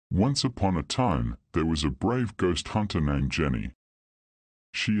Once upon a time, there was a brave ghost hunter named Jenny.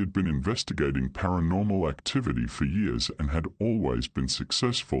 She had been investigating paranormal activity for years and had always been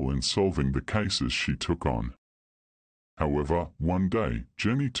successful in solving the cases she took on. However, one day,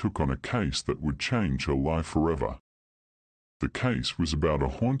 Jenny took on a case that would change her life forever. The case was about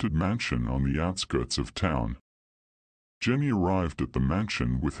a haunted mansion on the outskirts of town. Jenny arrived at the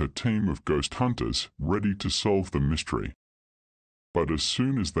mansion with her team of ghost hunters, ready to solve the mystery. But as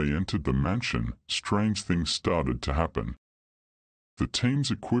soon as they entered the mansion, strange things started to happen. The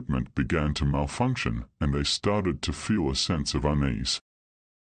team's equipment began to malfunction, and they started to feel a sense of unease.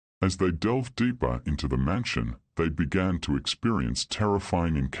 As they delved deeper into the mansion, they began to experience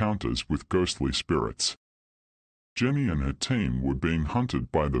terrifying encounters with ghostly spirits. Jenny and her team were being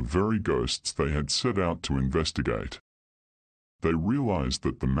hunted by the very ghosts they had set out to investigate. They realized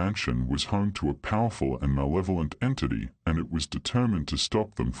that the mansion was home to a powerful and malevolent entity, and it was determined to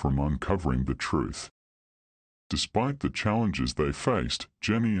stop them from uncovering the truth. Despite the challenges they faced,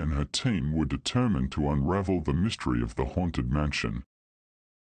 Jenny and her team were determined to unravel the mystery of the haunted mansion.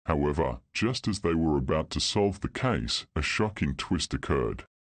 However, just as they were about to solve the case, a shocking twist occurred.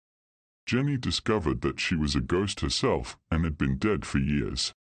 Jenny discovered that she was a ghost herself and had been dead for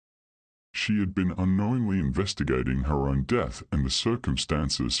years. She had been unknowingly investigating her own death and the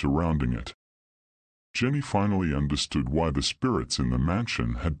circumstances surrounding it. Jenny finally understood why the spirits in the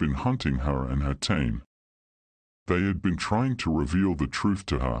mansion had been hunting her and her team. They had been trying to reveal the truth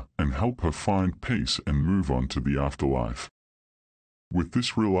to her and help her find peace and move on to the afterlife. With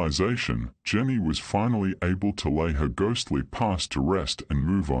this realization, Jenny was finally able to lay her ghostly past to rest and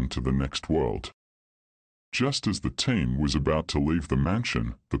move on to the next world. Just as the team was about to leave the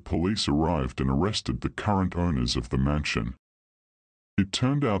mansion, the police arrived and arrested the current owners of the mansion. It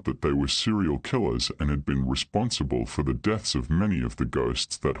turned out that they were serial killers and had been responsible for the deaths of many of the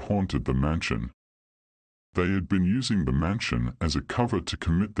ghosts that haunted the mansion. They had been using the mansion as a cover to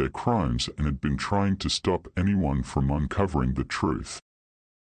commit their crimes and had been trying to stop anyone from uncovering the truth.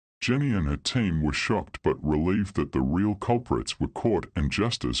 Jenny and her team were shocked but relieved that the real culprits were caught and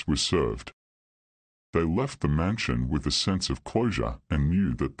justice was served. They left the mansion with a sense of closure and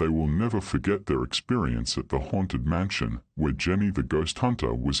knew that they will never forget their experience at the haunted mansion, where Jenny the ghost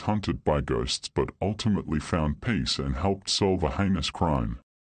hunter was hunted by ghosts but ultimately found peace and helped solve a heinous crime.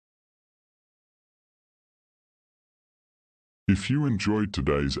 If you enjoyed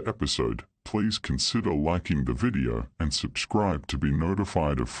today's episode, please consider liking the video and subscribe to be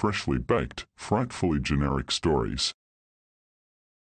notified of freshly baked, frightfully generic stories.